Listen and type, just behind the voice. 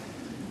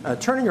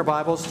Turning your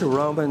Bibles to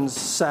Romans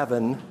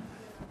 7,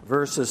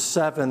 verses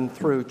 7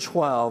 through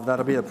 12.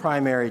 That'll be the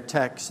primary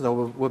text,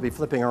 though we'll be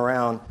flipping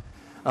around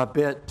a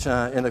bit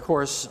in the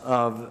course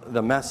of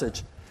the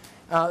message.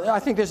 I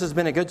think this has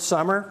been a good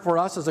summer for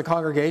us as a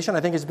congregation.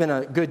 I think it's been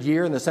a good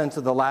year in the sense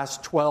of the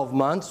last 12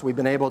 months. We've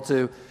been able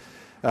to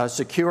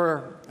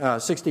secure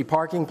 60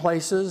 parking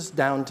places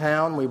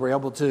downtown. We were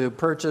able to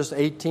purchase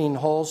 18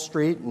 Hull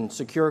Street and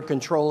secure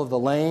control of the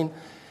lane.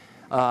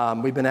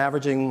 We've been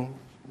averaging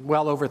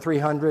well over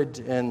 300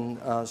 in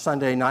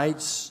Sunday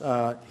nights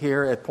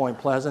here at Point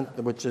Pleasant,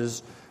 which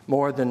is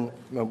more than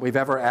we've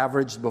ever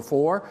averaged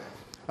before.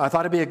 I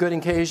thought it'd be a good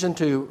occasion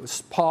to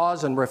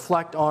pause and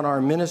reflect on our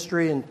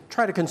ministry and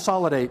try to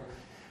consolidate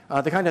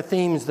the kind of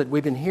themes that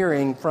we've been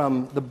hearing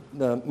from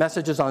the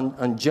messages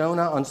on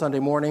Jonah on Sunday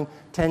morning,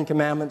 10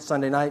 Commandments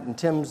Sunday night, and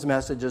Tim's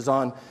messages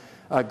on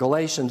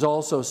Galatians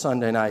also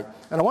Sunday night.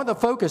 And I want the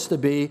focus to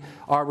be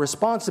our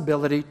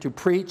responsibility to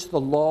preach the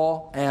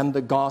law and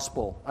the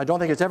gospel. I don't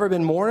think it's ever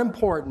been more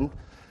important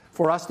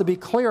for us to be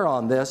clear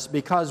on this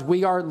because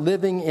we are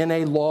living in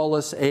a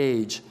lawless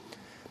age.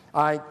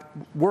 I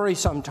worry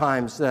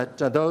sometimes that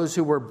those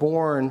who were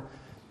born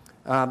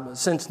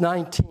since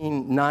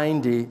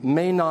 1990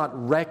 may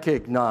not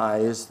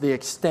recognize the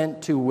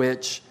extent to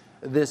which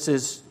this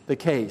is the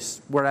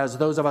case, whereas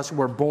those of us who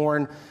were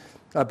born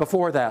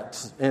before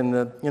that, in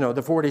the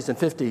 40s and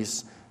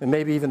 50s, and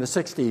maybe even the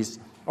 60s,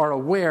 are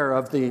aware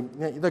of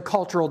the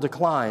cultural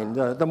decline,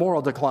 the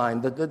moral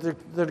decline, the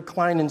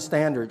decline in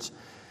standards.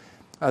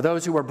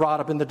 Those who were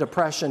brought up in the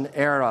Depression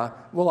era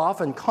will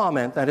often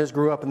comment, that is,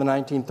 grew up in the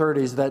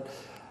 1930s, that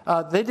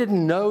they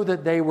didn't know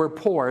that they were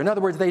poor. In other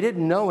words, they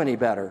didn't know any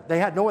better. They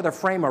had no other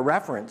frame of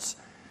reference.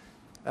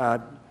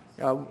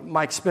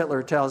 Mike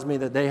Spittler tells me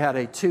that they had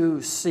a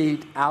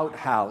 2-seat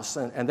outhouse,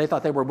 and they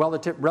thought they were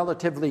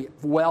relatively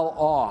well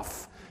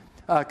off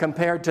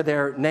compared to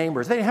their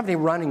neighbors. They didn't have any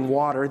running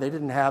water. They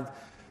didn't have,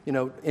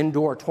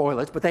 indoor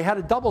toilets, but they had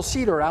a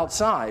double-seater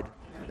outside.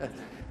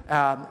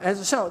 And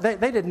so they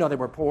didn't know they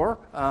were poor.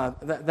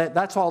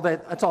 That's all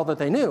that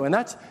they knew. And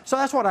that's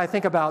what I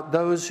think about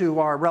those who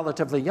are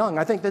relatively young.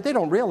 I think that they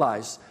don't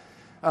realize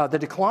the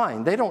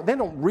decline. They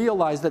don't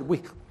realize that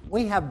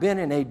we have been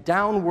in a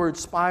downward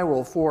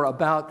spiral for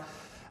about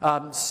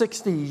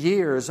 60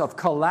 years of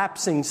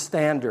collapsing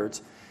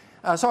standards.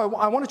 So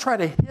I want to try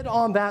to hit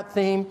on that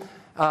theme.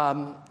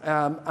 I'm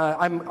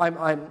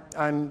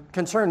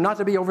concerned not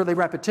to be overly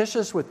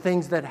repetitious with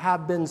things that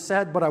have been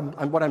said,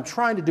 but what I'm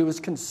trying to do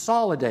is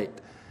consolidate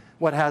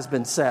what has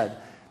been said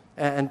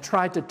and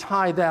try to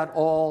tie that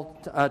all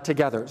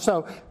together.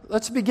 So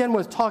let's begin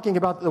with talking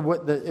about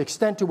the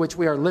extent to which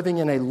we are living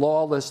in a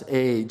lawless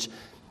age.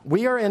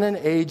 We are in an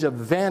age of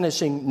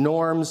vanishing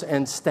norms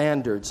and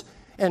standards.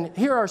 And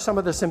here are some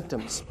of the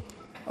symptoms.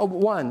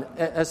 One,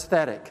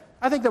 aesthetic.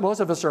 I think that most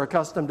of us are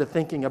accustomed to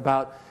thinking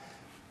about,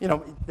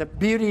 that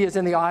beauty is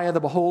in the eye of the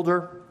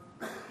beholder.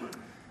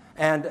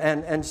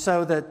 And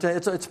so that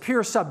it's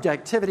pure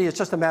subjectivity. It's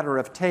just a matter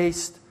of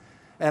taste.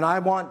 And I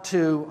want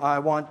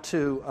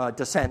to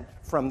dissent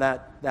from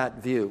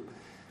that view.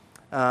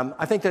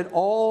 I think that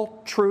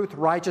all truth,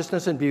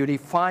 righteousness, and beauty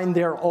find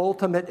their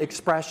ultimate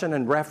expression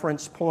and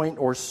reference point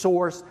or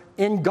source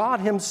in God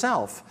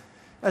Himself.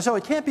 And so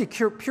it can't be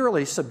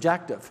purely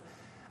subjective.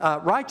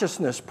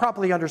 Righteousness,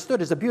 properly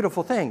understood, is a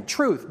beautiful thing.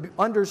 Truth,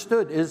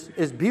 understood,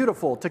 is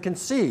beautiful to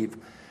conceive.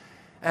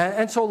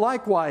 And so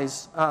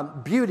likewise,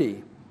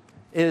 beauty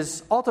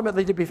is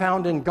ultimately to be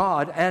found in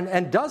God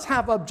and does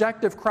have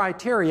objective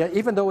criteria,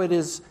 even though it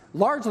is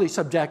largely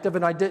subjective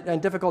and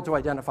difficult to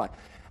identify.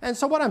 And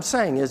so what I'm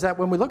saying is that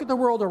when we look at the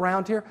world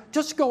around here,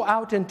 just go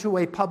out into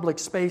a public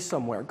space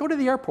somewhere. Go to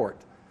the airport.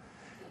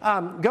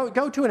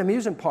 Go to an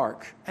amusement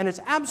park. And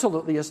it's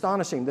absolutely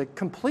astonishing, the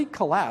complete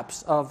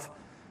collapse of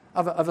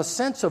a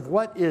sense of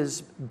what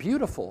is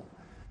beautiful.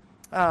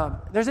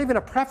 There's even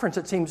a preference,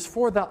 it seems,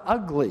 for the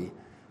ugly,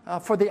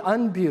 for the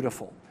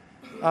unbeautiful.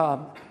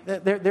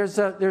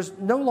 There's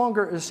no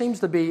longer, there seems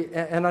to be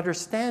an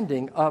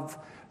understanding of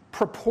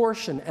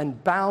proportion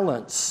and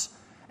balance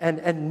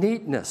and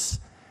neatness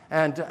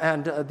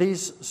and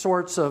these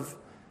sorts of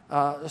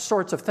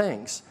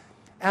things.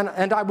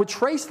 And I would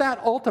trace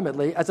that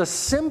ultimately as a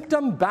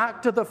symptom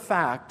back to the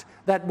fact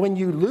that when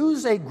you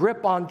lose a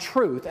grip on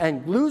truth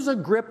and lose a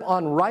grip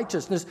on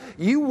righteousness,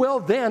 you will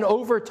then,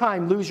 over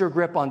time, lose your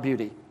grip on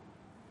beauty.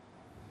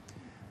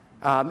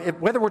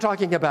 Whether we're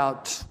talking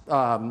about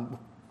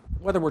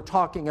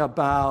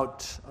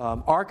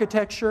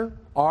architecture,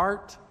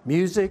 art,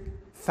 music,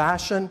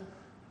 fashion,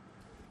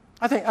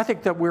 I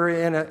think that we're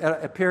in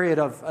a period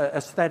of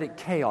aesthetic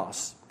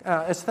chaos,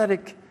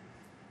 aesthetic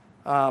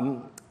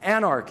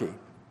anarchy.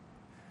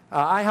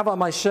 I have on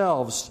my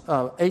shelves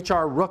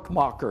H.R.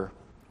 Rookmacher,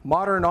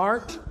 Modern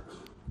Art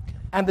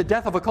and the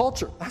Death of a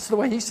Culture. That's the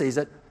way he sees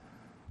it.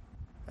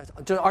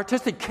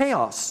 Artistic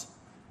chaos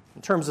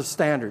in terms of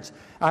standards.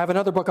 I have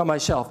another book on my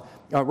shelf,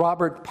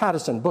 Robert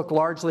Pattinson, book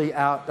largely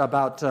out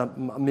about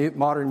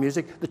modern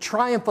music, The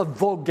Triumph of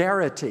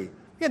Vulgarity.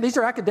 Yeah, these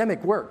are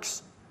academic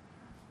works.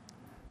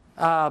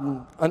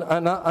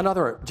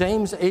 Another,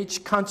 James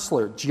H.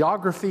 Kunstler,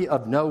 Geography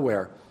of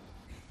Nowhere.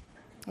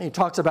 He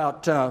talks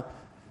about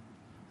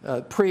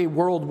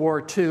pre-World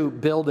War II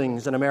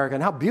buildings in America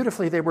and how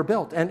beautifully they were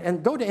built.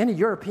 And go to any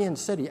European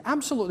city,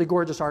 absolutely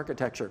gorgeous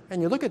architecture.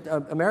 And you look at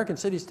American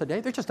cities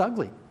today, they're just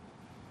ugly.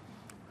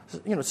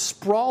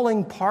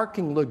 Sprawling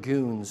parking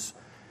lagoons,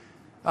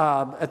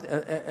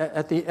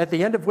 at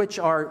the end of which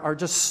are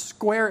just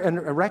square and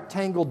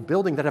rectangle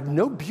buildings that have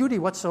no beauty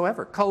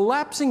whatsoever.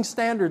 Collapsing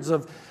standards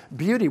of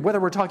beauty, whether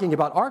we're talking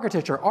about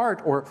architecture,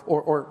 art,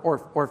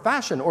 or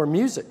fashion, or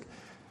music.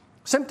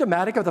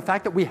 Symptomatic of the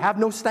fact that we have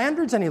no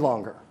standards any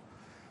longer.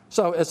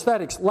 So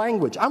aesthetics,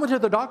 language. I went to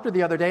the doctor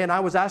the other day and I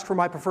was asked for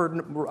my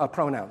preferred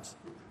pronouns.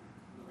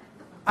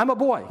 I'm a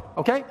boy,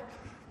 okay?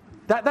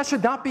 That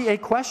should not be a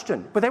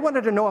question. But they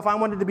wanted to know if I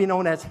wanted to be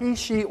known as he,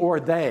 she, or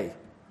they.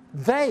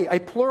 They, a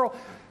plural.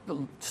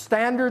 The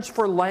standards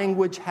for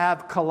language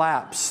have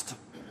collapsed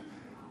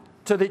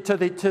to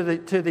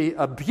the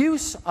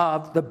abuse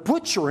of the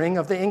butchering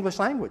of the English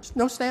language.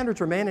 No standards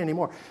remain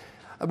anymore.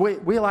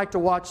 We like to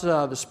watch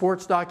the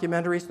sports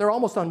documentaries. They're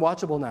almost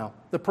unwatchable now.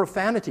 The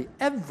profanity,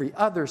 every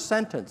other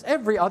sentence,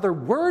 every other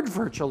word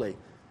virtually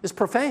is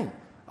profane,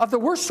 of the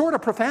worst sort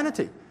of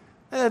profanity.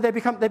 They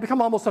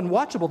become almost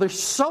unwatchable. They're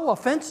so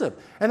offensive.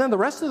 And then the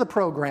rest of the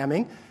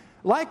programming,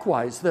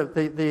 likewise,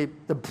 the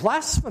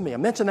blasphemy. I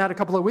mentioned that a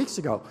couple of weeks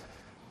ago.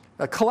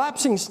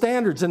 Collapsing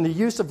standards in the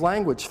use of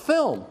language.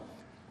 Film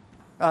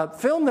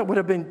that would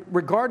have been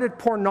regarded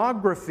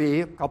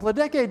pornography a couple of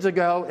decades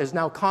ago is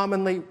now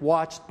commonly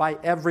watched by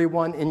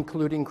everyone,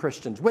 including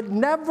Christians. Would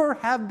never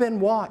have been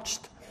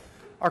watched,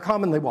 are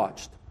commonly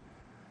watched.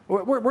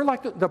 We're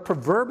like the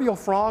proverbial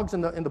frogs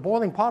in the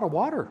boiling pot of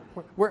water.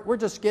 We're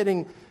just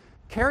getting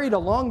carried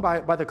along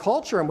by the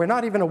culture, and we're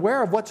not even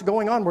aware of what's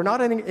going on. We're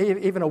not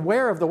even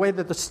aware of the way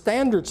that the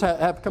standards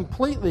have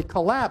completely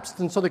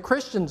collapsed. And so the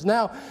Christians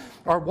now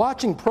are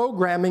watching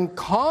programming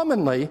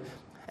commonly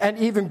and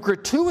even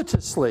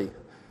gratuitously,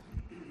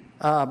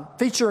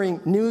 featuring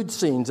nude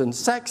scenes and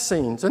sex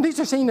scenes. And these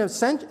are seen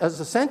as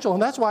essential,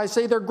 and that's why I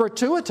say they're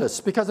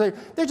gratuitous, because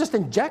they're just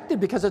injected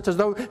because it's as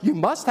though you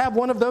must have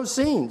one of those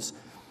scenes.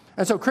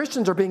 And so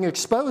Christians are being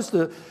exposed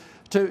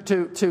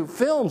to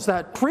films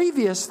that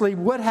previously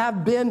would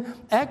have been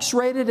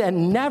X-rated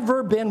and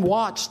never been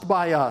watched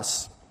by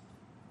us.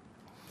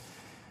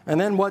 And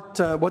then what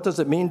does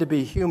it mean to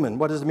be human?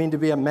 What does it mean to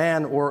be a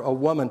man or a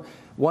woman?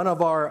 One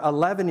of our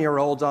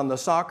 11-year-olds on the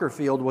soccer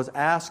field was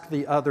asked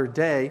the other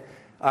day,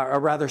 or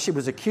rather she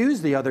was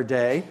accused the other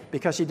day,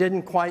 because she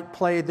didn't quite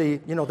play the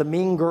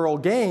mean girl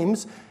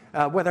games,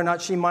 whether or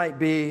not she might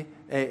be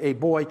a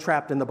boy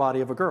trapped in the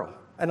body of a girl.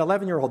 An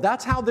 11-year-old.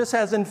 That's how this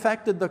has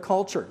infected the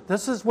culture.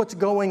 This is what's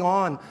going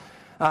on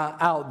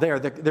out there.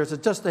 There's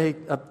just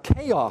a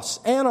chaos,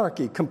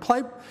 anarchy,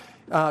 complete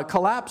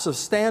collapse of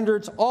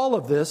standards. All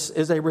of this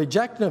is a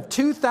rejection of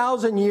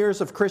 2,000 years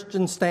of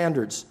Christian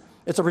standards.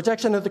 It's a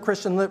rejection of the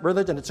Christian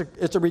religion.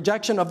 It's a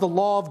rejection of the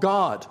law of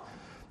God.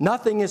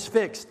 Nothing is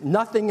fixed.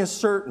 Nothing is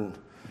certain.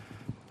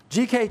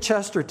 G.K.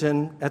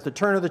 Chesterton, at the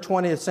turn of the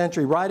 20th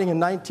century, writing in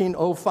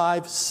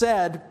 1905,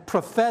 said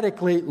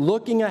prophetically,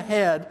 looking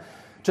ahead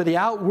to the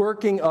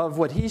outworking of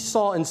what he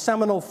saw in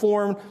seminal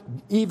form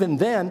even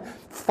then,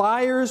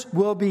 fires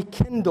will be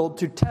kindled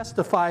to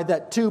testify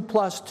that 2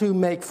 + 2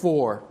 make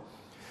 4.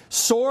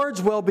 Swords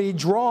will be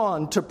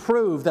drawn to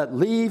prove that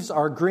leaves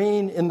are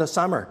green in the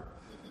summer.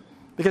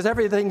 Because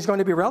everything's going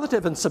to be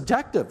relative and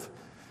subjective.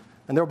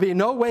 And there will be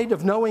no way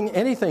of knowing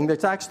anything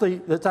that's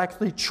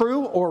actually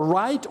true or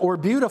right or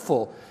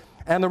beautiful.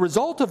 And the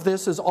result of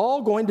this is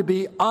all going to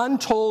be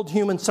untold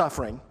human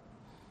suffering.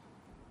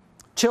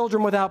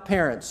 Children without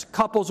parents,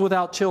 couples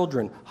without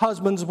children,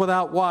 husbands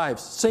without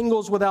wives,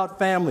 singles without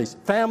families,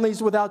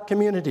 families without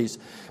communities,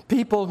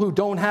 people who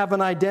don't have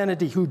an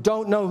identity, who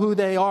don't know who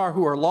they are,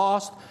 who are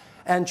lost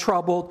and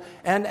troubled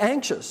and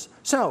anxious.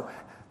 So,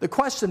 the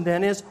question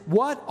then is,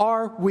 what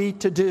are we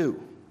to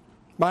do?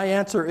 My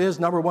answer is,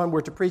 number one,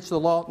 we're to preach the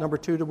law. Number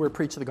two, we're to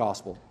preach the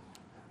gospel.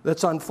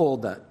 Let's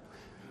unfold that.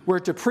 We're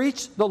to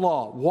preach the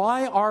law.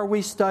 Why are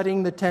we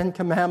studying the Ten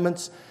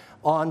Commandments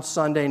on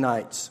Sunday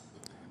nights?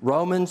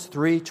 Romans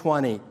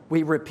 3:20.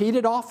 We repeat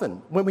it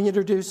often when we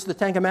introduce the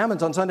Ten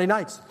Commandments on Sunday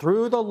nights.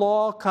 Through the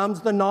law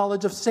comes the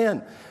knowledge of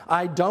sin.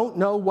 I don't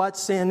know what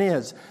sin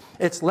is.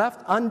 It's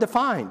left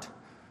undefined.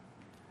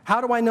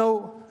 How do I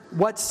know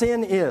what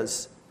sin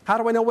is? How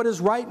do I know what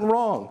is right and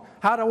wrong?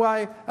 How do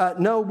I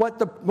know what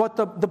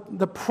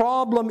the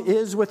problem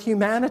is with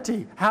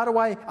humanity? How do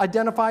I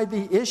identify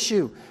the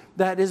issue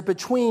that is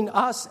between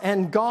us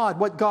and God,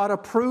 what God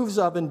approves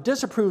of and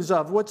disapproves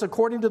of, what's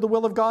according to the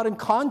will of God and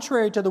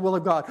contrary to the will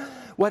of God,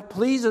 what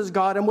pleases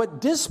God and what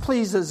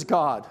displeases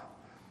God?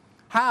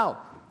 How?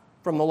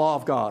 From the law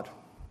of God.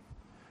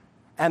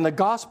 And the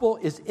gospel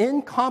is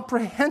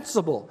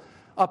incomprehensible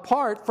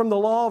apart from the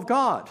law of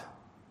God.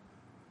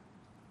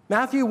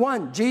 Matthew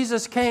 1,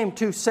 Jesus came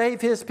to save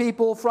his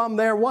people from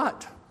their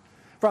what?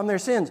 From their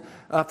sins.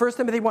 1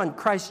 Timothy 1,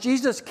 Christ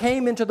Jesus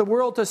came into the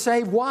world to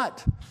save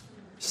what?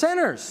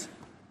 Sinners.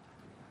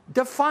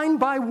 Defined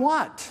by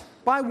what?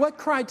 By what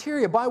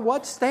criteria? By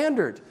what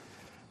standard?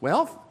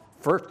 Well,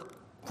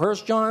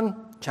 First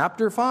John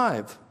chapter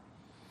 5.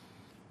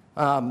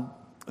 Chapter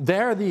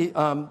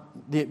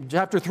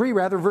 3,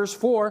 verse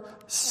 4,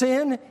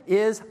 sin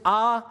is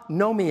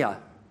anomia.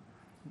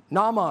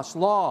 Nomos,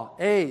 law,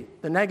 the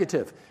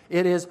negative.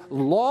 It is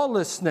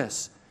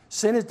lawlessness.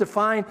 Sin is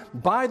defined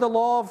by the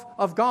law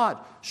of God.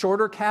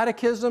 Shorter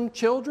catechism,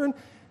 children.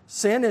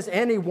 Sin is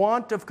any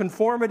want of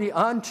conformity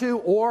unto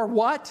or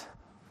what?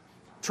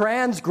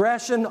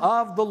 Transgression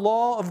of the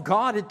law of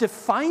God. It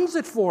defines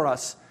it for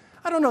us.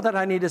 I don't know that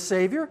I need a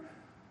Savior.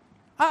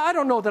 I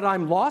don't know that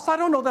I'm lost. I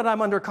don't know that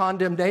I'm under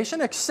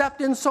condemnation,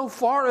 except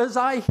insofar as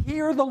I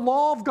hear the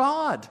law of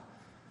God.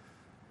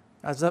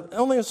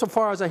 Only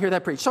insofar as I hear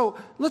that preached. So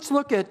let's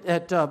look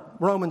at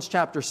Romans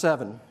chapter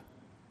 7,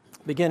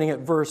 beginning at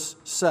verse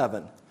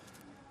 7.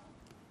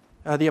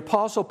 The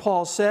Apostle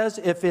Paul says,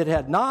 if it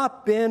had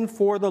not been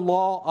for the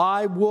law,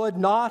 I would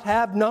not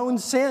have known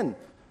sin.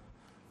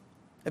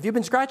 If you've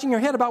been scratching your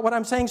head about what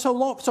I'm saying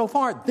so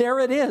far, there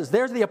it is.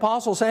 There's the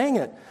Apostle saying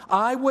it.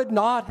 I would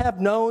not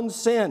have known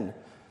sin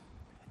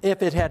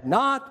if it had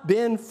not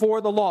been for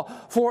the law.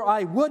 For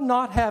I would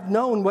not have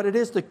known what it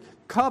is to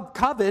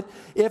covet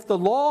if the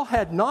law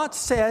had not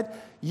said,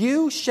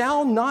 you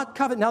shall not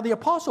covet. Now, the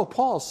Apostle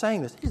Paul is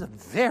saying this. He's a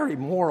very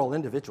moral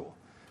individual,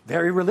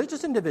 very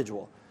religious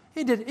individual.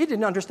 He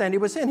didn't understand he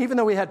was sin. Even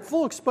though he had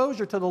full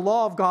exposure to the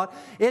law of God,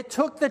 it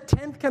took the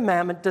 10th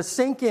commandment to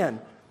sink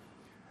in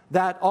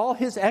that all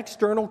his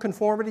external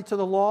conformity to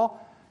the law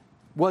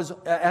was,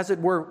 as it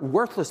were,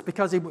 worthless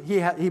because he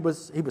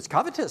was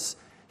covetous.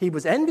 He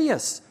was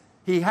envious.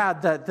 He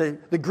had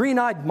the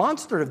green-eyed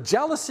monster of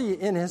jealousy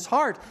in his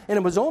heart. And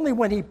it was only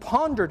when he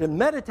pondered and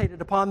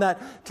meditated upon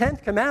that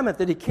 10th commandment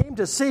that he came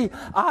to see,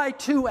 I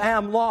too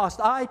am lost.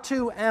 I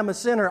too am a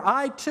sinner.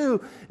 I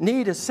too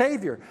need a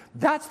Savior.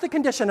 That's the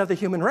condition of the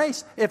human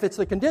race. If it's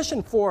the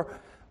condition for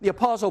the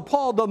Apostle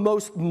Paul, the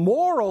most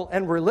moral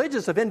and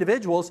religious of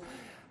individuals,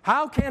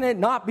 how can it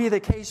not be the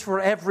case for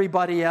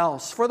everybody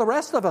else, for the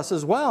rest of us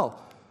as well?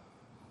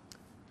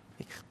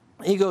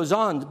 He goes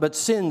on, but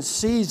sin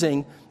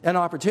seizing an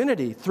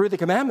opportunity through the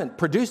commandment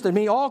produced in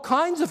me all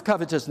kinds of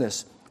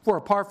covetousness. For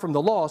apart from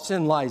the law,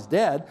 sin lies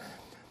dead.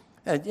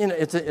 And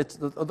it's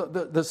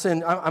the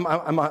sin.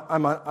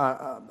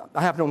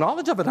 I have no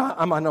knowledge of it.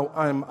 I'm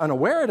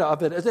unaware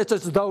of it. It's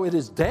as though it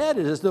is dead.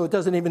 It's as though it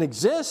doesn't even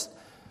exist.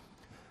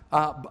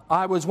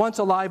 I was once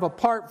alive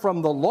apart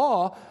from the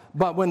law,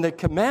 but when the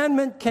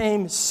commandment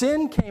came,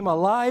 sin came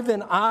alive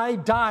and I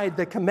died.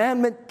 The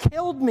commandment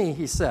killed me,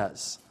 he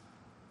says.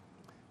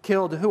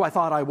 Killed who I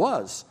thought I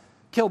was.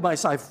 Killed my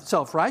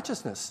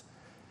self-righteousness.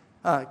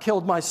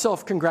 Killed my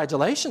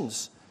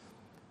self-congratulations.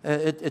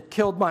 It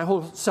killed my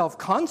whole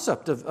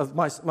self-concept of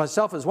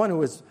myself as one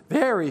who is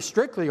very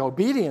strictly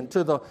obedient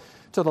to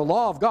the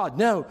law of God.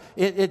 No,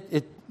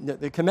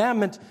 the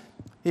commandment,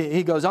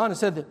 he goes on and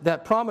said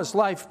that promised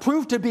life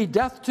proved to be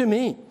death to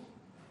me.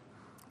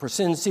 For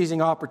sin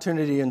seizing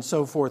opportunity and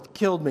so forth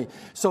killed me.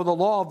 So the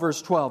law,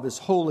 verse 12, is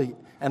holy,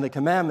 and the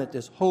commandment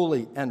is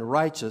holy and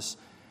righteous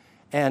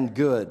and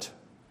good.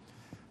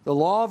 The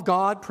law of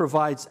God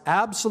provides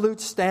absolute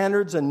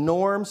standards and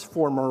norms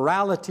for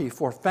morality,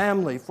 for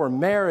family, for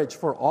marriage,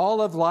 for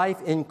all of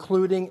life,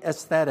 including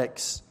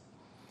aesthetics.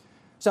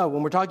 So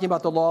when we're talking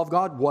about the law of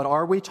God, what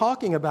are we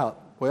talking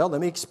about? Well,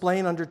 let me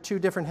explain under two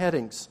different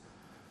headings.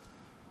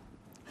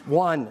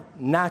 One,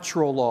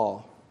 natural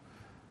law.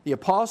 The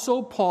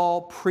Apostle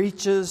Paul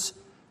preaches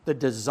the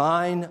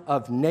design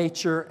of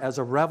nature as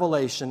a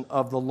revelation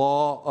of the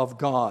law of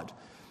God.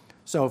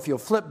 So if you'll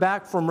flip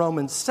back from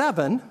Romans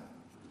 7,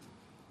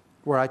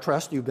 where I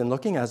trust you've been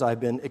looking as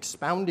I've been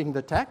expounding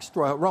the text,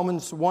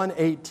 Romans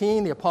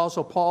 1:18, the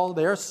Apostle Paul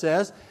there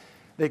says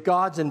that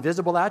God's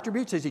invisible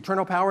attributes, his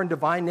eternal power and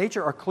divine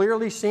nature, are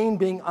clearly seen,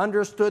 being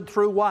understood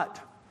through what?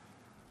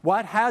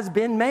 What has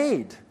been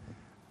made.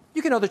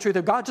 You can know the truth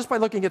of God just by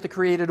looking at the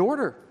created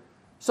order,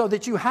 so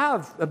that you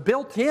have a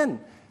built-in,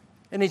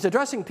 and he's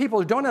addressing people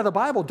who don't have the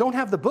Bible, don't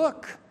have the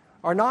book,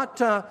 are not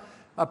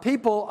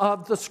people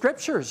of the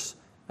Scriptures.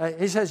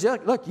 He says,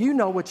 look, you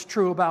know what's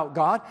true about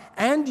God,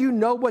 and you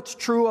know what's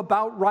true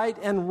about right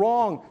and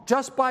wrong,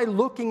 just by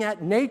looking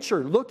at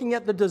nature, looking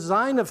at the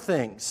design of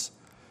things.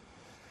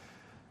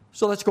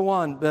 So let's go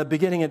on,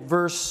 beginning at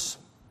verse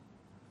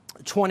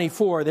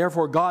 24.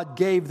 Therefore God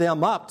gave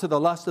them up to the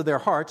lust of their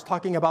hearts,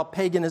 talking about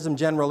paganism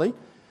generally,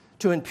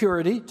 to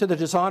impurity, to the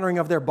dishonoring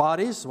of their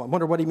bodies. I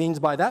wonder what he means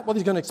by that. Well,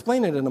 he's going to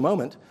explain it in a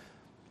moment.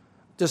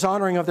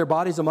 Dishonoring of their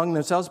bodies among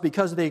themselves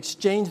because they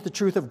exchanged the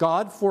truth of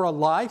God for a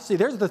lie. See,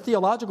 there's the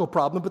theological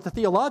problem, but the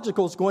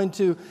theological is going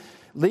to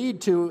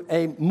lead to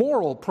a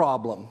moral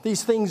problem.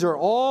 These things are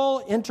all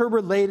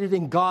interrelated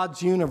in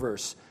God's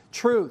universe.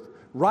 Truth,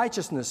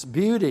 righteousness,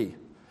 beauty,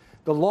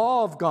 the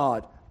law of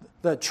God,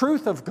 the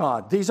truth of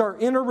God. These are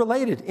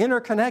interrelated,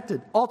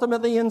 interconnected,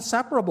 ultimately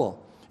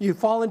inseparable. You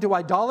fall into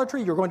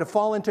idolatry, you're going to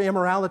fall into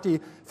immorality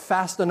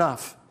fast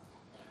enough.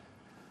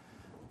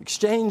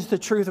 Exchange the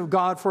truth of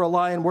God for a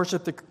lie and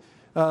worship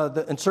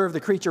and serve the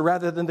creature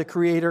rather than the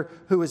Creator,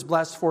 who is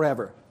blessed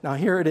forever. Now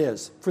here it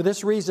is. For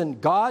this reason,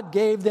 God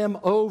gave them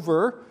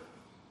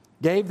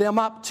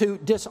up to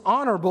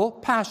dishonorable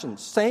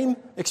passions. Same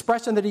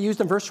expression that he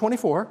used in verse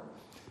 24.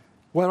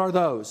 What are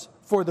those?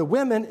 For the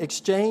women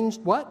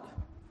exchanged what?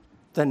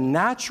 The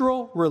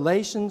natural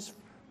relations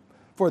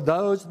for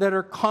those that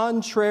are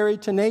contrary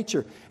to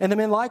nature. And the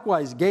men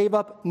likewise gave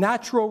up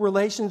natural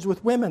relations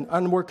with women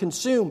and were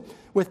consumed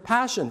with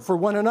passion for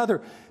one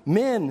another.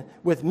 Men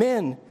with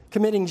men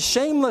committing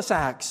shameless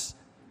acts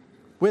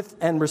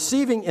and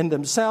receiving in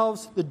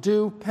themselves the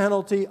due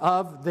penalty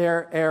of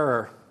their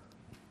error.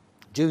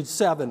 Jude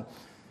 7,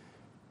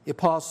 the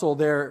apostle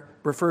there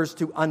refers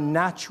to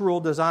unnatural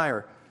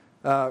desire.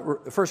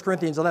 1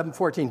 Corinthians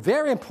 11:14,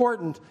 very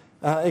important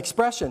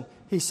expression.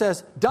 He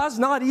says, does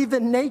not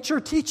even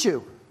nature teach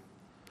you?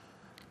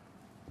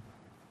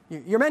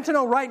 You're meant to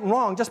know right and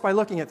wrong just by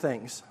looking at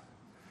things.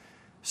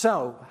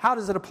 So, how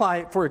does it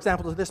apply, for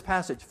example, to this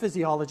passage?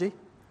 Physiology.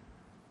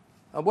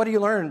 What do you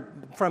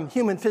learn from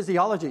human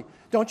physiology?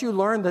 Don't you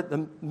learn that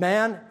the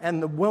man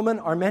and the woman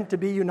are meant to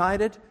be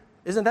united?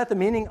 Isn't that the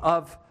meaning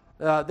of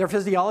their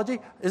physiology?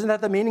 Isn't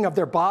that the meaning of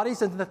their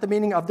bodies? Isn't that the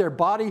meaning of their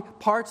body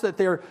parts, that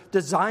they're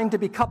designed to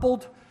be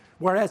coupled?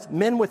 Whereas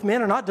men with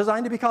men are not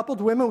designed to be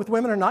coupled, women with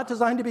women are not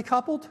designed to be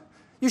coupled?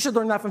 You should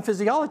learn that from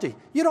physiology.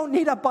 You don't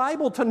need a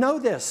Bible to know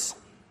this.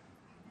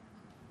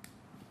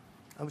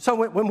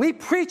 So when we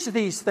preach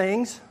these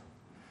things,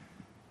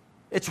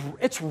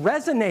 it's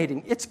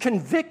resonating, it's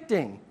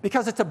convicting,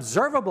 because it's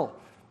observable,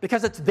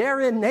 because it's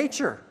there in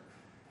nature.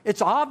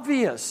 It's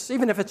obvious,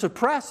 even if it's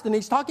suppressed, and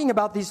he's talking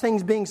about these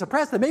things being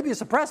suppressed. They may be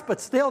suppressed,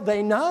 but still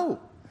they know.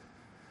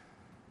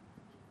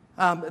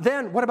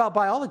 Then what about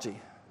biology?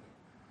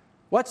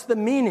 What's the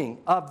meaning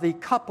of the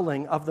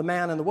coupling of the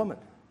man and the woman?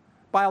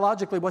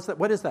 Biologically,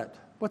 what is that?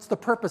 What's the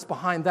purpose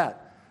behind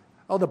that?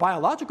 Oh, the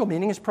biological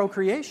meaning is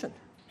procreation.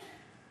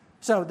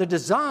 So the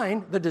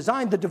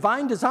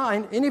divine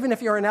design, and even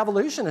if you're an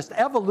evolutionist,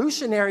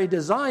 evolutionary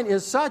design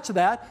is such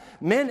that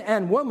men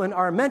and women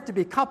are meant to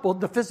be coupled.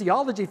 The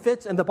physiology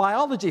fits and the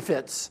biology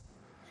fits.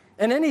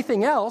 And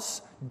anything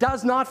else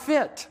does not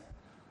fit,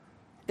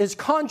 is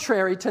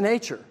contrary to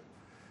nature.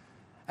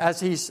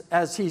 As he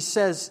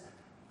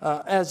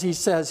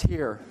says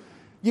here,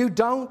 you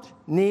don't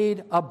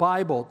need a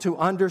Bible to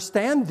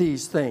understand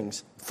these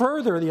things.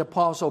 Further, the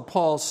Apostle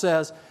Paul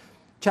says,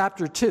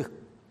 chapter 2,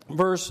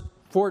 verses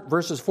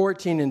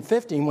 14 and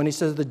 15, when he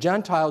says the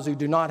Gentiles who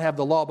do not have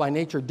the law by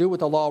nature do what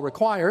the law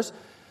requires.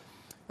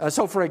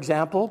 So, for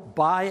example,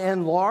 by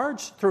and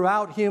large,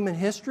 throughout human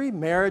history,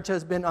 marriage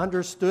has been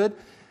understood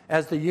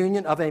as the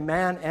union of a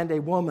man and a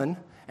woman,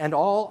 and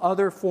all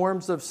other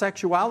forms of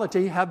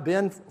sexuality have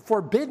been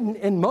forbidden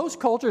in most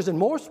cultures, in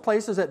most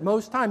places, at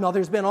most time. Now,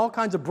 there's been all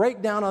kinds of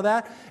breakdown of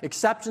that,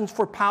 exceptions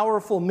for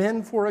powerful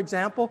men, for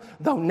example,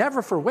 though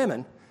never for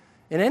women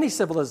in any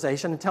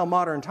civilization until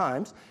modern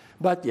times.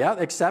 But yeah,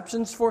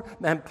 exceptions for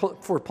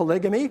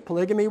polygamy.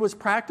 Polygamy was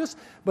practiced.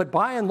 But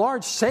by and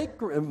large,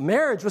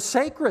 marriage was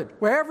sacred.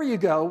 Wherever you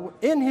go,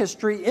 in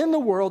history, in the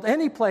world,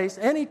 any place,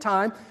 any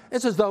time,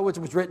 it's as though it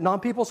was written on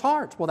people's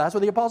hearts. Well, that's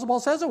what the Apostle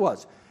Paul says it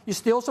was. You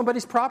steal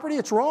somebody's property,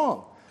 it's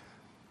wrong.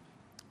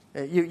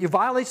 You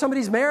violate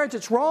somebody's marriage,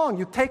 it's wrong.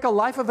 You take a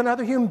life of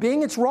another human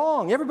being, it's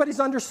wrong. Everybody's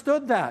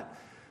understood that.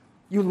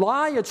 You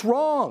lie, it's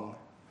wrong.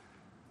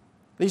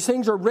 These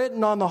things are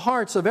written on the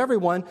hearts of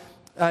everyone.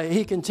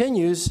 He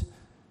continues,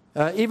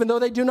 even though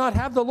they do not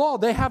have the law,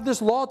 they have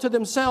this law to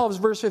themselves.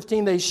 Verse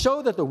 15, they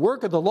show that the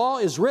work of the law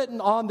is written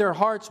on their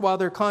hearts, while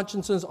their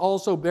consciences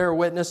also bear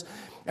witness,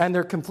 and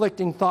their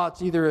conflicting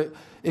thoughts either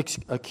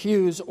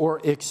accuse or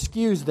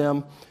excuse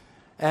them,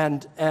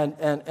 and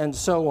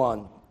so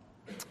on.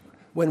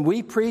 When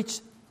we preach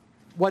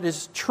what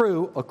is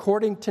true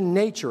according to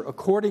nature,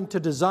 according to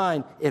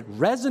design, it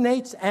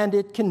resonates and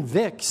it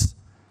convicts.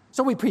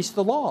 So we preach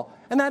the law,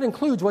 and that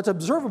includes what's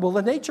observable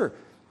in nature.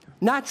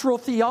 Natural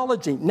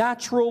theology,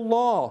 natural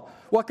law,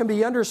 what can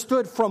be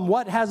understood from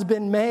what has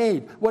been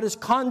made, what is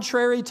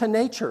contrary to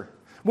nature,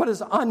 what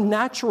is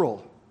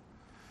unnatural.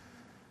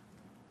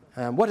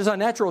 What is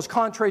unnatural is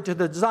contrary to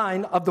the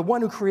design of the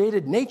one who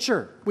created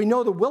nature. We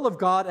know the will of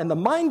God and the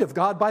mind of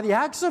God by the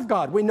acts of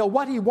God. We know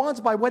what He wants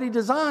by what He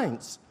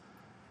designs.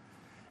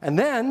 And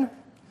then,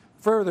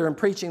 further in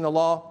preaching the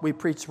law, we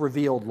preach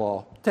revealed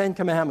law. 10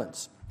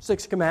 Commandments.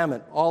 6th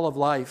commandment, all of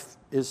life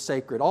is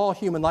sacred. All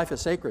human life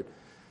is sacred.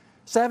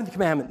 7th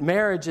commandment,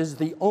 marriage is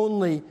the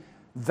only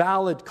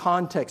valid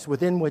context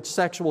within which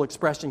sexual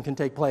expression can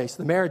take place.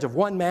 The marriage of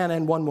one man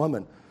and one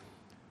woman.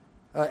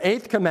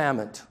 8th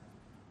commandment,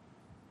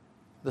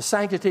 the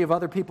sanctity of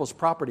other people's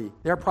property.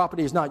 Their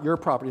property is not your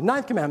property.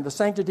 9th commandment, the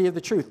sanctity of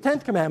the truth.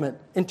 10th commandment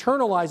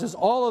internalizes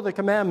all of the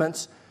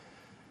commandments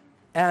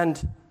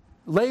and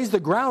lays the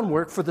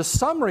groundwork for the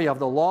summary of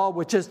the law,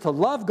 which is to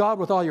love God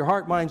with all your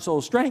heart, mind,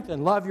 soul, strength,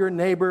 and love your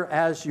neighbor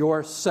as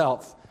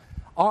yourself.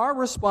 Our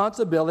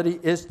responsibility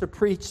is to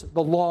preach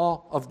the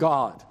law of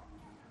God.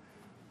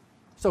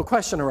 So a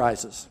question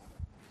arises.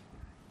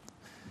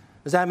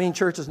 Does that mean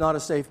church is not a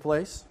safe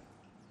place?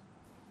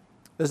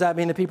 Does that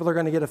mean that people are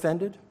going to get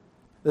offended?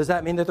 Does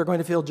that mean that they're going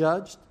to feel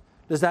judged?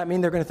 Does that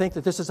mean they're going to think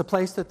that this is a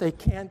place that they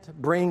can't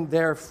bring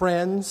their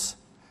friends?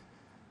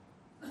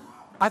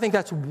 I think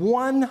that's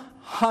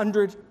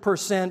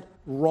 100%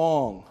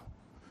 wrong.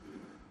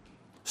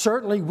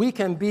 Certainly, we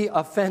can be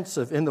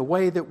offensive in the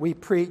way that we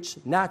preach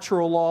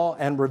natural law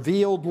and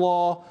revealed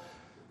law.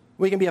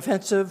 We can be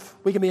offensive,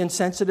 we can be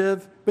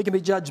insensitive, we can be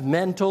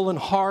judgmental and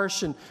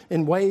harsh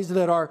in ways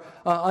that are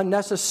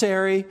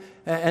unnecessary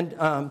and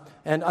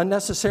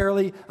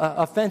unnecessarily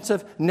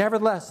offensive.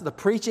 Nevertheless, the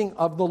preaching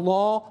of the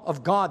law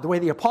of God, the way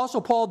the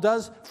Apostle Paul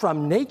does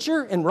from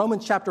nature in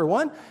Romans chapter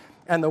 1,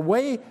 and the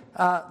way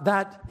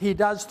that he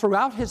does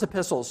throughout his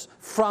epistles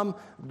from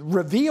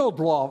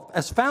revealed law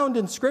as found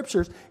in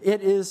Scriptures,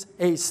 it is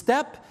a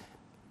step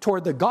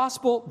toward the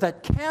gospel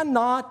that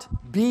cannot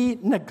be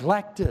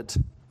neglected.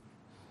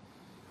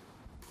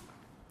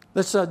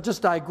 Let's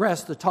just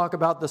digress to talk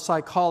about the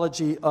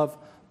psychology of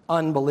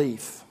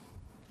unbelief.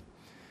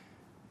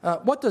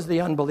 What does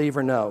the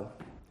unbeliever know?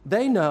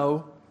 They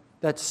know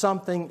that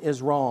something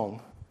is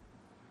wrong.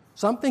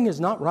 Something is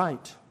not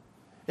right.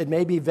 It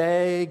may be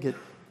vague.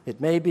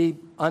 It may be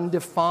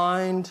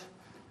undefined.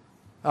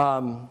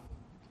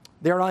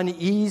 They're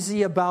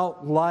uneasy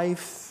about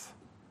life.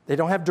 They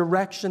don't have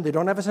direction. They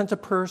don't have a sense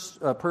of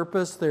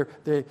purpose.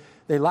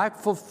 They lack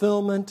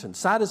fulfillment and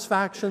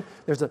satisfaction.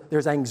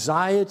 There's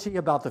anxiety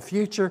about the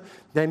future.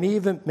 They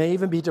may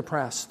even be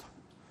depressed.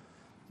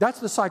 That's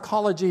the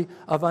psychology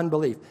of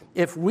unbelief.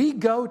 If we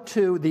go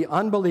to the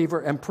unbeliever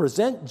and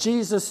present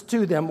Jesus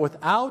to them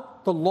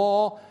without the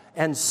law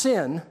and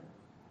sin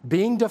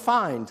being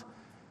defined,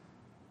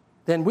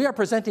 then we are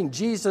presenting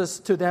Jesus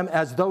to them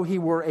as though he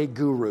were a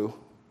guru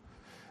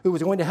who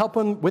was going to help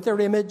them with their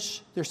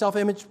image, their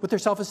self-image, with their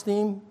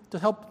self-esteem, to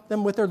help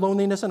them with their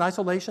loneliness and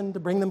isolation, to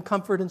bring them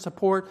comfort and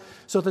support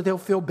so that they'll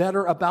feel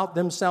better about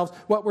themselves.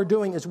 What we're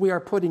doing is we are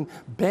putting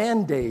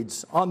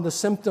Band-Aids on the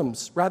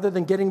symptoms rather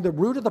than getting the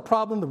root of the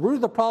problem. The root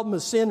of the problem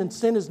is sin, and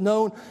sin is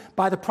known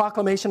by the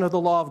proclamation of the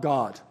law of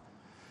God.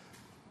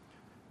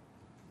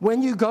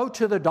 When you go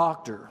to the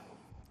doctor,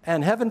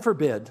 and heaven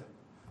forbid,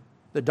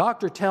 the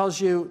doctor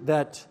tells you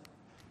that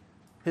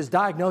his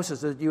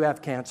diagnosis is that you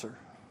have cancer.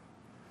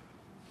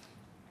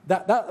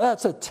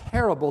 That's a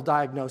terrible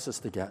diagnosis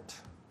to get.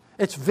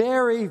 It's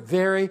very,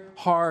 very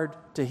hard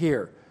to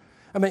hear.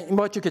 I mean,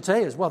 what you could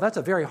say is, well, that's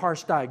a very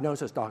harsh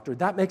diagnosis, doctor.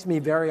 That makes me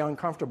very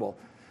uncomfortable.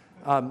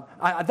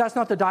 That's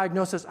not the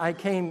diagnosis I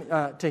came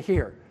to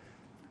hear.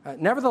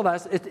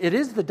 Nevertheless, it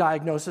is the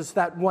diagnosis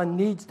that one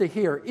needs to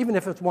hear, even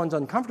if one's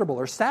uncomfortable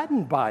or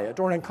saddened by it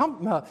or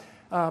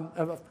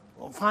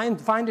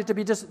find it to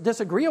be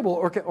disagreeable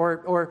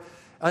or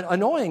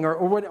annoying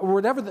or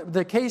whatever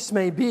the case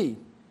may be.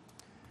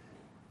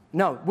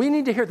 No, we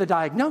need to hear the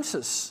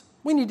diagnosis.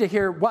 We need to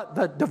hear what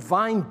the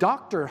divine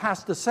doctor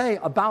has to say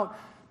about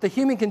the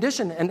human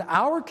condition and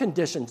our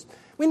conditions.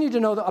 We need to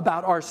know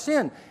about our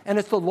sin. And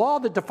it's the law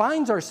that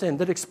defines our sin,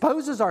 that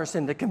exposes our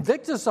sin, that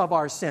convicts us of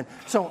our sin.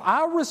 So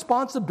our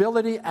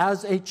responsibility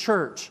as a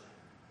church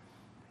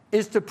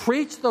is to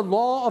preach the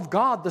law of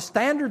God, the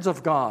standards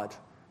of God,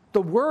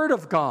 the Word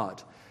of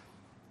God.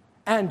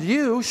 And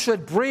you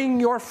should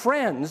bring your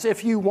friends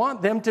if you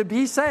want them to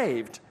be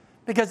saved.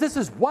 Because this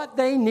is what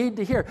they need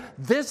to hear.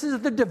 This is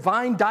the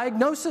divine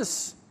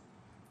diagnosis.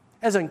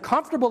 As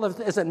uncomfortable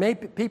as it may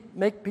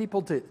make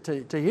people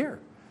to hear.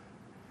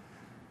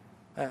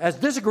 As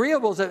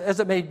disagreeable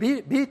as it may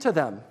be to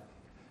them.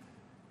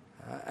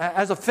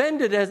 As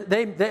offended as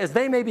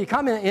they may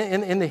become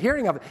in the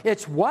hearing of it.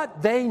 It's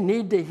what they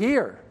need to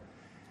hear.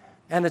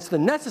 And it's the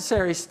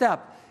necessary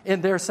step in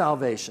their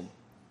salvation.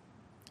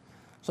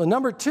 So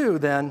number 2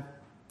 then,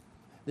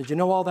 did you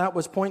know all that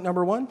was point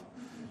number 1?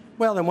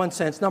 Well, in one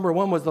sense, number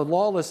 1 was the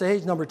lawless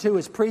age. Number 2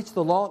 is preach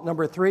the law.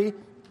 Number 3,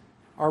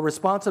 our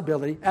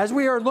responsibility. As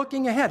we are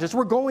looking ahead, as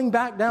we're going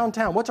back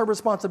downtown, what's our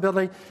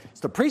responsibility?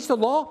 It's to preach the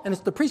law and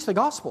it's to preach the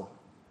gospel.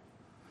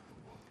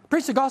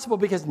 Preach the gospel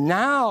because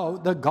now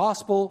the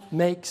gospel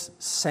makes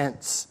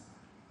sense.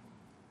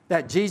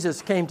 That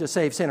Jesus came to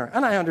save sinner.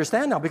 And I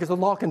understand now because the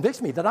law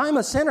convicts me that I'm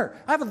a sinner.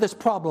 I have this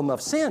problem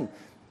of sin.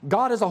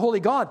 God is a holy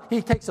God.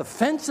 He takes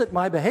offense at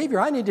my behavior.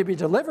 I need to be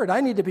delivered.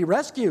 I need to be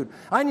rescued.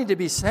 I need to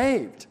be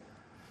saved.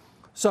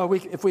 So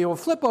if we will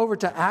flip over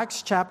to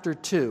Acts chapter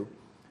 2,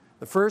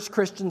 the first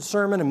Christian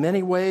sermon in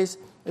many ways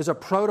is a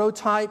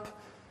prototype,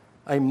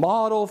 a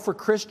model for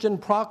Christian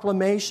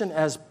proclamation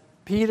as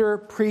Peter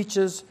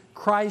preaches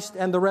Christ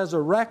and the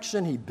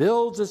resurrection. He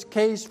builds his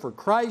case for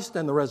Christ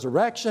and the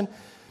resurrection.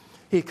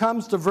 He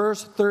comes to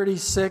verse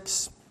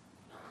 36,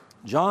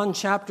 John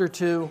chapter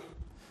 2,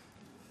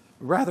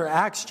 rather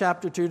Acts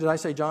chapter 2. Did I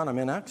say John? I'm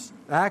in Acts.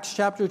 Acts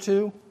chapter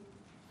 2.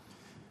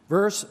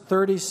 Verse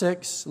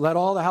 36, let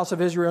all the house of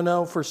Israel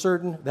know for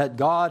certain that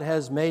God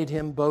has made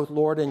him both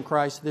Lord and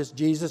Christ, this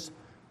Jesus,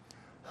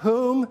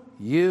 whom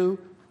you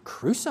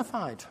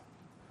crucified.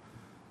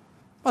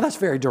 Well, that's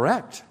very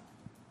direct.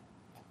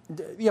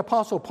 The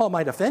Apostle Paul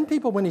might offend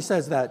people when he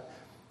says that.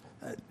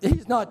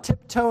 He's not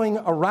tiptoeing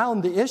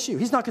around the issue.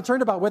 He's not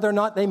concerned about whether or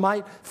not they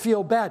might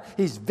feel bad.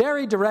 He's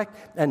very direct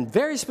and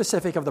very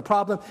specific of the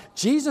problem.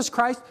 Jesus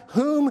Christ,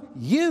 whom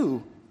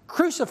you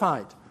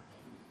crucified.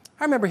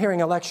 I remember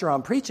hearing a lecture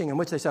on preaching in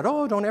which they said,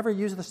 don't ever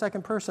use the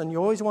second person. You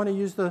always want to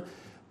use the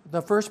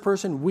first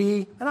person,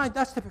 we. And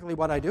that's typically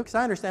what I do, because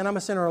I understand I'm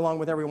a sinner along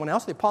with everyone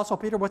else. The Apostle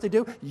Peter, what they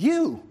do?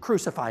 You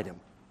crucified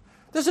him.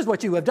 This is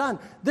what you have done.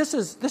 This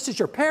is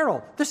your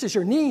peril. This is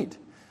your need.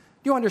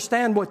 You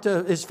understand what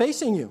is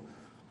facing you.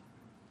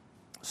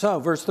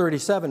 So, verse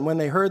 37, when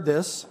they heard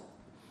this,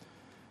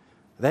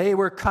 they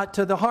were cut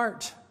to the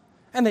heart.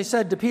 And they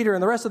said to Peter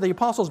and the rest of the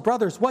apostles,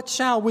 brothers, what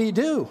shall we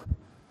do?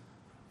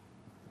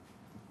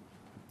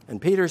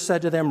 And Peter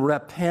said to them,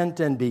 repent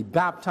and be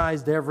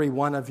baptized, every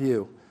one of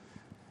you.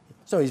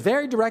 So he's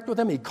very direct with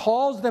them. He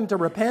calls them to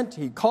repent.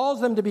 He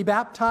calls them to be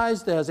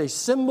baptized as a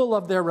symbol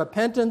of their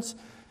repentance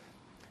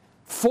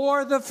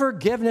for the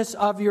forgiveness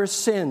of your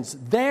sins.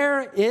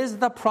 There is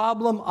the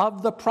problem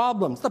of the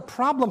problems. The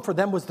problem for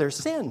them was their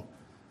sin.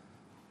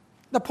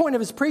 The point of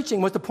his preaching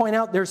was to point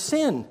out their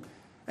sin.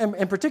 And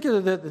in particular,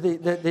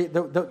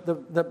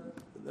 the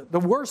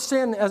worst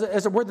sin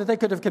as a word that they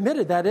could have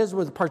committed, that is,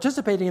 was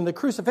participating in the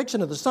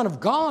crucifixion of the Son of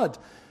God.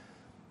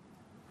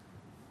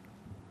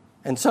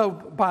 And so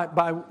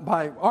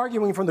by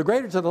arguing from the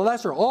greater to the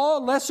lesser,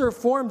 all lesser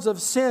forms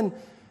of sin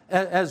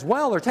as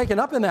well are taken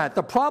up in that.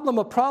 The problem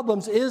of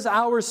problems is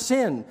our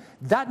sin.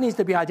 That needs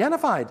to be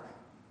identified.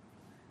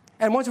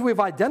 And once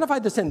we've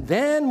identified the sin,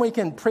 then we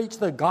can preach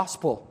the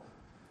gospel.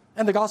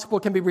 And the gospel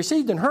can be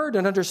received and heard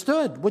and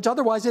understood, which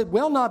otherwise it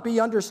will not be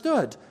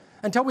understood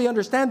until we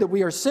understand that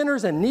we are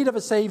sinners in need of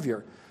a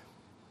Savior.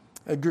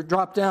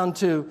 Drop down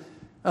to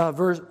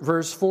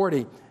verse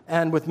 40.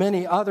 And with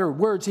many other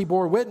words he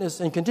bore witness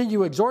and continued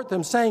to exhort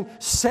them, saying,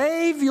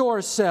 save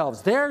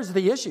yourselves. There's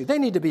the issue. They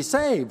need to be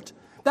saved.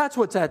 That's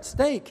what's at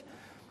stake.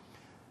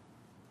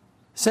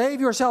 Save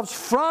yourselves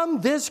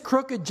from this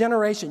crooked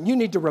generation. You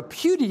need to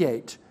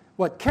repudiate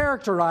what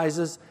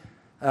characterizes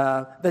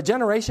the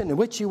generation in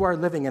which you are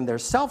living, and their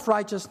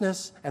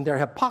self-righteousness and their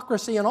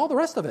hypocrisy and all the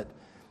rest of it.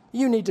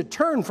 You need to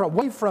turn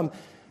away from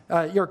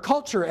your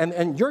culture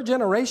and your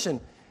generation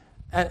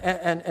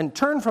and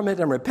turn from it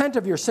and repent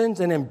of your sins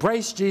and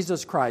embrace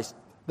Jesus Christ.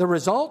 The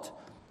result?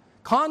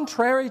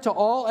 Contrary to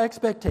all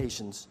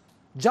expectations,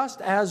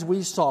 just as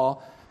we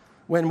saw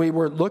when we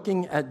were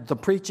looking at the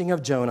preaching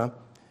of Jonah.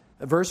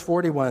 Verse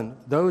 41,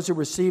 those who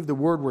received the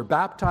word were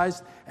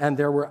baptized, and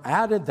there were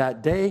added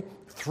that day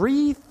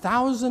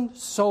 3,000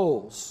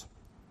 souls.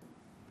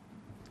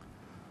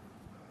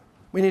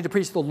 We need to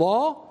preach the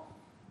law.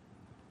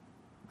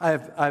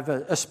 I've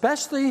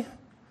especially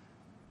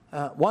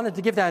wanted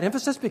to give that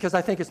emphasis because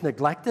I think it's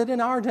neglected in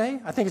our day.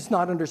 I think it's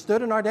not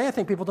understood in our day. I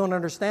think people don't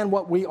understand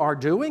what we are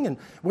doing and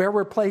where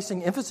we're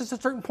placing emphasis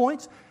at certain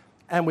points.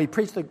 And we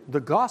preach the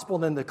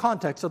gospel in the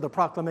context of the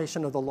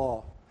proclamation of the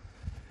law.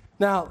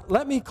 Now,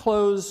 let me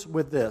close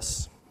with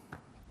this.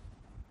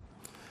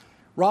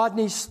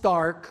 Rodney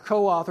Stark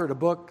co-authored a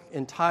book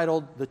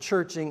entitled The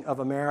Churching of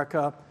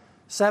America,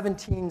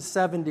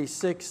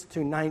 1776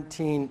 to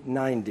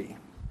 1990.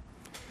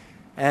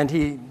 And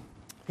he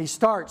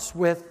starts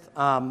with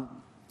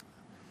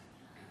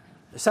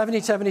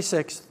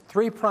 1776,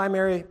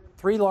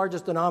 three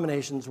largest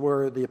denominations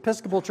were the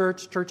Episcopal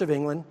Church, Church of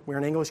England, we're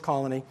an English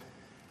colony,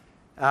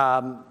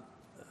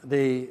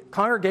 the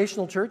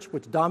Congregational Church,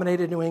 which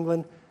dominated New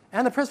England,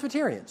 and the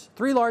Presbyterians,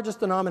 three largest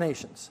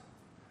denominations.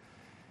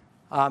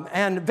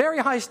 And very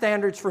high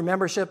standards for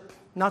membership,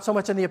 not so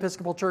much in the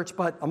Episcopal Church,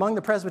 but among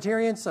the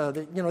Presbyterians.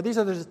 These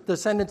are the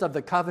descendants of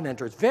the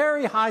Covenanters.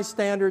 Very high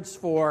standards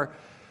for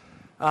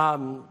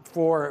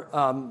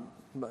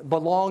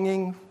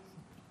belonging,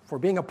 for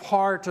being a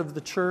part of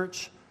the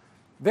church.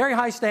 Very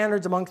high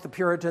standards amongst the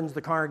Puritans,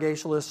 the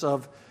Congregationalists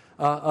of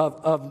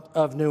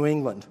New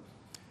England.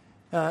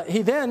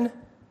 They're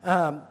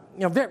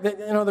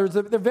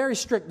very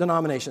strict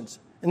denominations.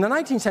 In the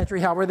 19th century,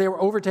 however, they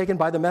were overtaken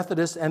by the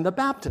Methodists and the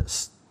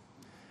Baptists.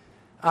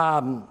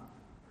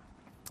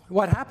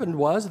 What happened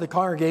was the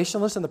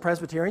Congregationalists and the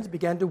Presbyterians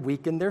began to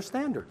weaken their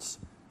standards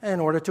in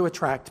order to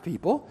attract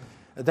people.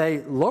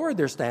 They lowered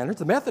their standards.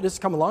 The Methodists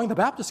come along, the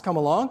Baptists come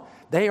along.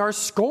 They are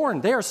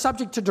scorned. They are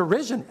subject to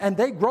derision, and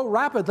they grow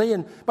rapidly.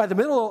 And by the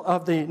middle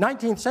of the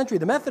 19th century,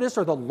 the Methodists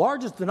are the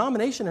largest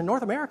denomination in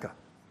North America,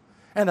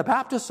 and the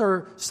Baptists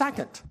are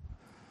second.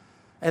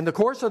 In the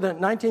course of the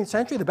 19th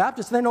century, the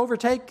Baptists then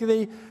overtake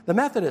the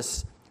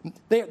Methodists.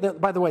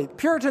 By the way,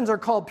 Puritans are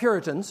called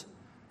Puritans.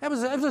 That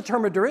was a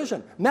term of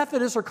derision.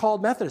 Methodists are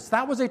called Methodists.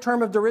 That was a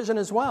term of derision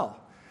as well.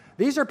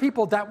 These are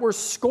people that were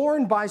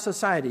scorned by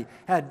society,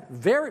 had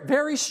very,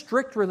 very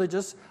strict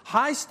religious,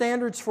 high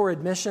standards for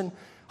admission,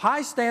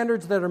 high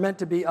standards that are meant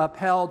to be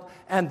upheld,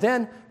 and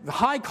then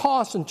high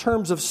costs in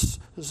terms of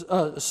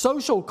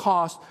social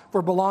cost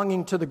for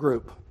belonging to the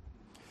group.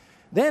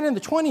 Then in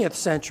the 20th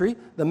century,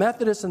 the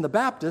Methodists and the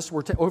Baptists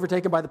were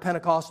overtaken by the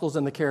Pentecostals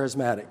and the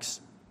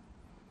Charismatics.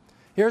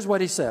 Here's what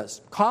he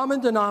says.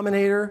 Common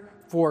denominator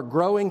for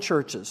growing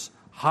churches.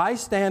 High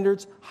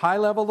standards, high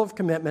level of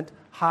commitment,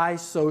 high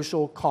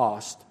social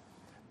cost.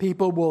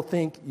 People will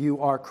think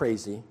you are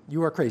crazy.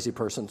 You are crazy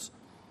persons.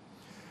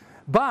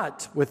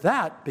 But with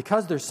that,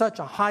 because there's such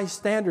a high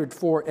standard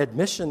for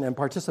admission and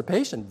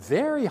participation,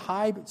 very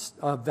high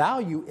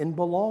value in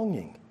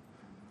belonging.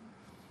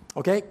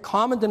 Okay,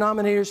 common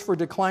denominators for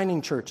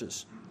declining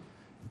churches.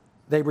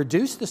 They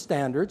reduce the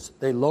standards,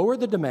 they lower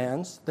the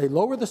demands, they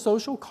lower the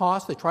social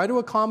costs, they try to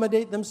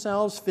accommodate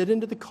themselves, fit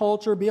into the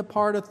culture, be a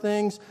part of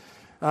things,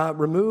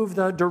 remove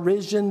the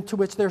derision to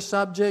which they're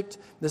subject.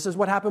 This is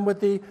what happened with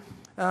the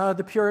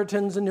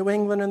Puritans in New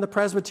England and the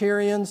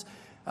Presbyterians.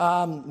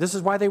 This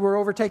is why they were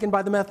overtaken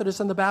by the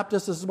Methodists and the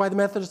Baptists. This is why the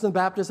Methodists and the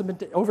Baptists have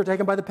been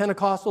overtaken by the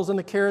Pentecostals and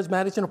the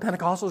Charismatics.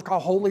 Pentecostals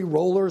called holy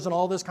rollers and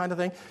all this kind of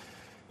thing.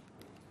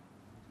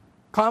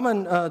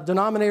 Common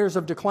denominators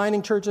of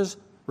declining churches: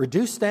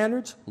 reduced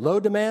standards, low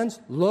demands,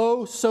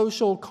 low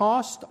social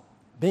cost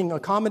being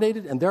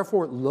accommodated, and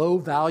therefore low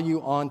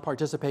value on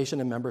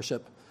participation and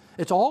membership.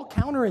 It's all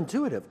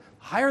counterintuitive.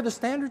 Higher the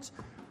standards,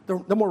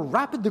 the more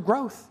rapid the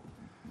growth.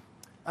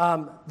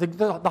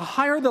 The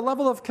higher the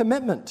level of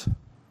commitment,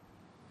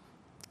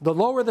 the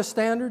lower the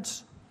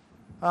standards,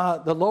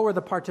 the lower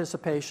the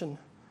participation,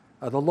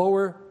 the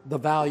lower the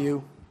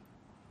value.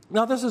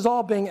 Now, this is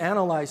all being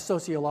analyzed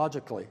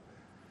sociologically.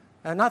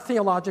 Not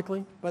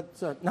theologically,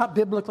 but not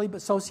biblically,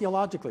 but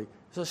sociologically.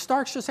 So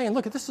Stark's just saying,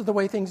 look, this is the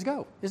way things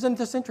go. Isn't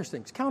this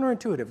interesting? It's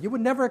counterintuitive. You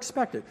would never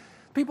expect it.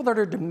 People that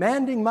are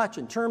demanding much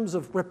in terms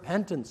of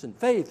repentance and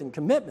faith and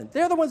commitment,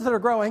 they're the ones that are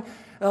growing.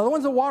 The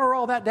ones that water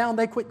all that down,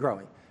 they quit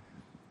growing.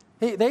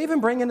 They even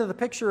bring into the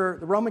picture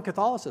the Roman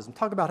Catholicism.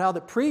 Talk about how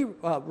the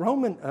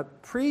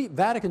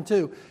pre-Vatican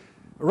II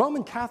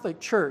Roman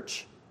Catholic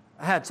Church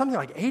had something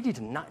like 80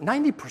 to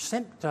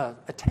 90%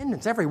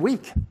 attendance every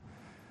week.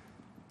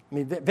 I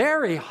mean,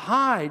 very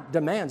high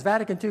demands.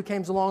 Vatican II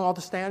came along, all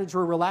the standards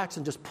were relaxed,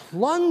 and just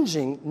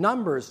plunging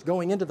numbers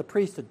going into the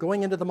priesthood,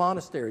 going into the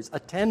monasteries,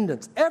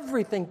 attendance,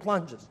 everything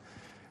plunges.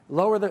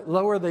 Lower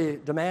the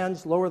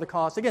demands, lower the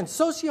costs. Again,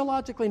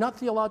 sociologically, not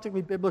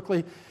theologically,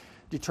 biblically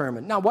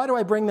determined. Now, why do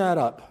I bring that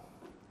up?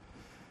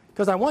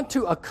 Because I want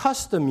to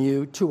accustom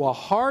you to a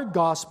hard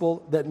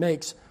gospel that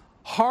makes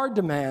hard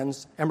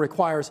demands and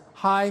requires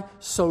high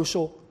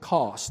social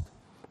cost,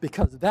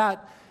 because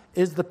that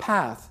is the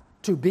path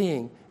to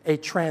being a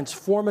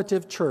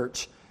transformative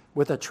church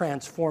with a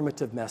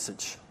transformative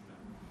message.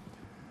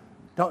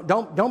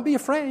 Don't be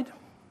afraid.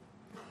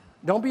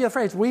 Don't be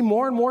afraid. As we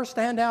more and more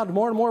stand out,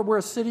 more and more we're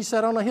a city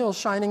set on a hill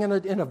shining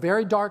in a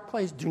very dark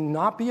place. Do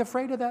not be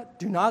afraid of that.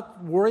 Do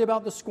not worry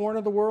about the scorn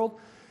of the world.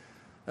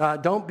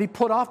 Don't be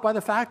put off by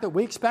the fact that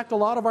we expect a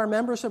lot of our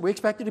members, we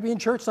expect you to be in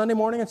church Sunday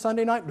morning and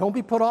Sunday night. Don't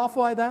be put off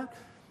by that.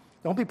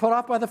 Don't be put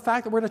off by the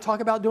fact that we're going to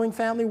talk about doing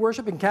family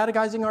worship and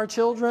catechizing our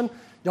children.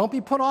 Don't be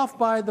put off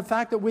by the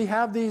fact that we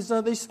have these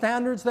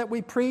standards that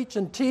we preach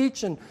and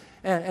teach and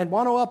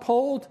want to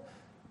uphold.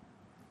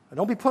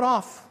 Don't be put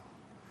off.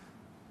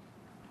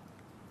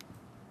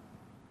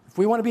 If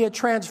we want to be a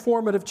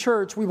transformative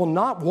church, we will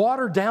not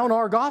water down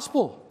our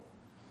gospel.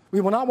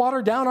 We will not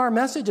water down our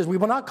messages. We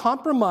will not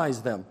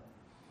compromise them.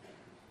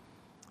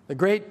 The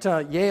great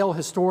Yale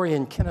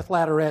historian Kenneth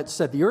Latourette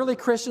said the early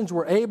Christians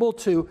were able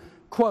to,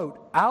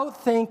 quote,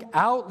 outthink,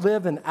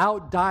 outlive, and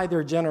outdie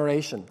their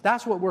generation.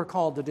 That's what we're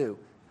called to do,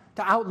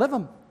 to outlive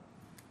them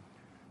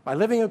by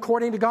living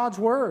according to God's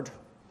word.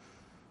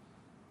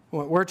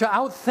 We're to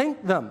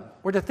outthink them.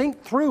 We're to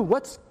think through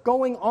what's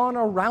going on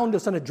around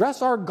us and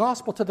address our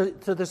gospel to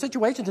the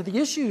situation, to the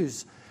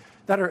issues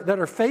that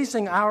are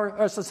facing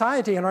our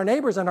society and our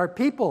neighbors and our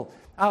people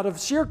out of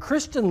sheer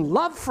Christian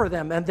love for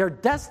them and their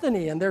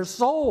destiny and their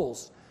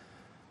souls.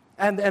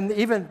 And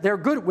even their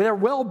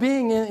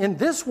well-being in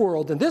this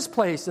world, in this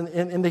place,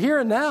 in the here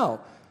and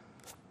now.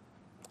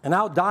 And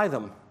outdie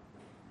them.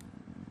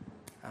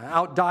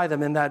 Outdie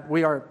them in that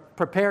we are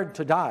prepared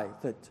to die.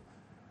 That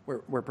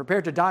we're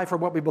prepared to die for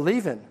what we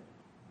believe in.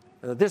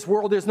 This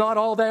world is not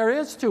all there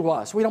is to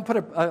us. We don't put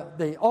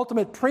the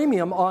ultimate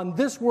premium on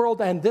this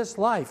world and this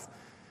life.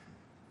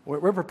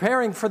 We're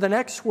preparing for the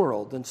next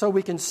world, and so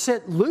we can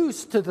sit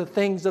loose to the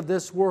things of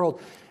this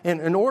world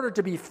in order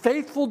to be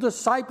faithful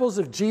disciples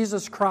of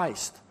Jesus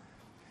Christ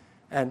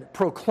and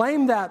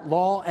proclaim that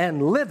law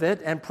and live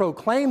it, and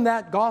proclaim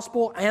that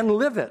gospel and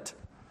live it.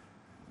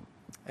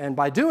 And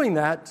by doing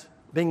that,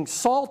 being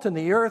salt in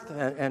the earth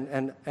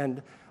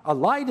and a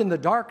light in the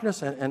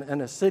darkness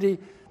and a city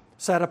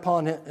set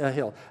upon a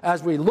hill.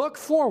 As we look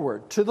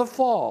forward to the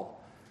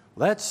fall,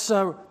 let's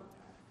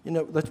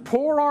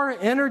pour our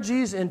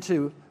energies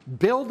into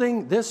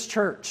building this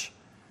church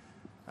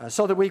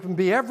so that we can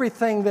be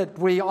everything that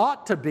we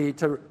ought to be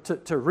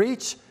to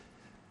reach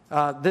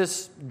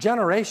this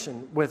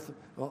generation with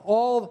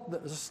all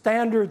the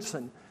standards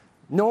and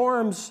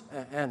norms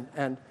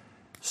and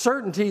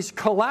certainties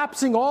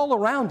collapsing all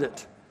around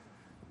it.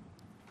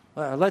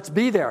 Let's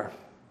be there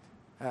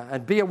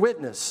and be a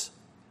witness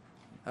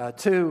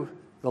to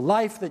the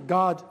life that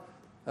God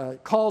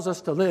calls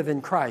us to live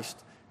in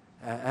Christ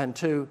and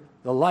to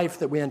the life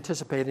that we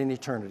anticipate in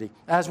eternity.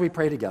 As we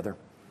pray together.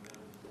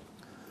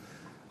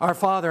 Our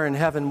Father in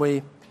heaven,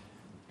 we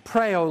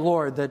pray, O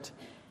Lord, that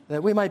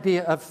we might be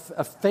a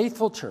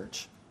faithful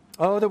church.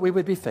 Oh, that we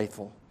would be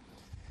faithful.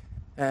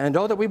 And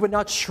oh, that we would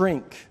not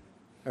shrink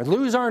or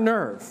lose our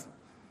nerve.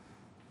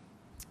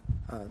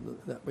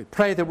 We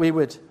pray that we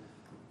would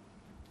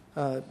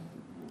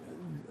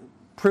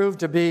prove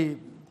to be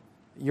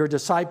your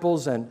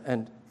disciples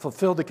and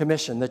fulfill the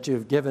commission that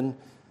you've given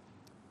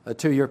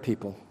to your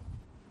people.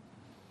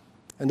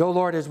 And, oh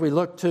Lord, as we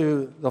look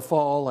to the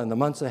fall and the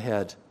months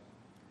ahead,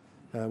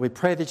 we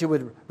pray that you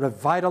would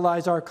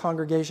revitalize our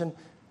congregation.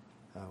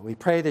 We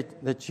pray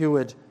that you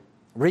would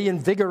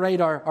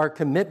reinvigorate our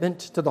commitment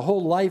to the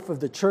whole life of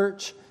the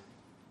church,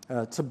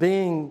 to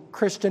being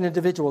Christian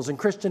individuals and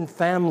Christian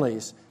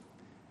families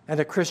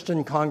and a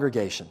Christian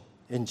congregation.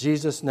 In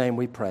Jesus' name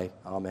we pray.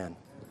 Amen.